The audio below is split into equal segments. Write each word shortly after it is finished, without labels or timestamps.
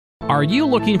Are you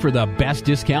looking for the best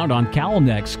discount on cowl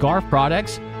neck scarf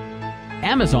products?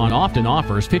 Amazon often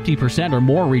offers 50% or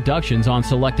more reductions on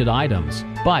selected items,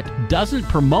 but doesn't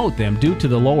promote them due to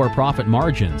the lower profit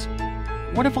margins.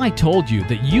 What if I told you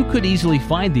that you could easily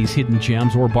find these hidden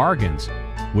gems or bargains?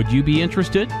 Would you be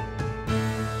interested?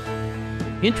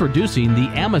 Introducing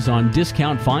the Amazon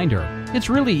Discount Finder. It's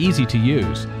really easy to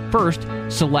use. First,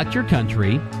 select your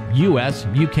country, US,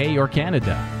 UK, or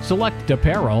Canada. Select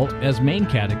apparel as main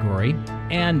category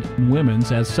and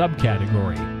women's as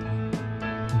subcategory.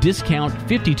 Discount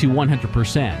 50 to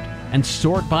 100% and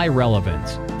sort by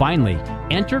relevance. Finally,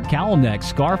 enter cowl neck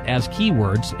scarf as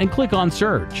keywords and click on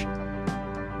search.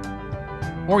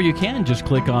 Or you can just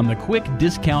click on the Quick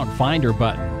Discount Finder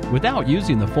button without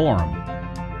using the form.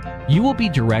 You will be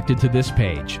directed to this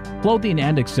page, clothing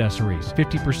and accessories,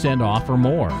 50% off or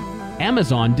more.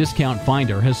 Amazon Discount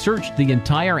Finder has searched the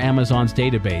entire Amazon's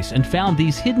database and found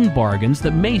these hidden bargains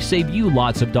that may save you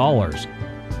lots of dollars.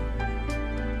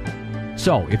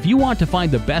 So, if you want to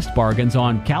find the best bargains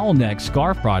on cowl neck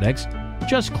scarf products,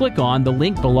 just click on the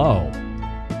link below.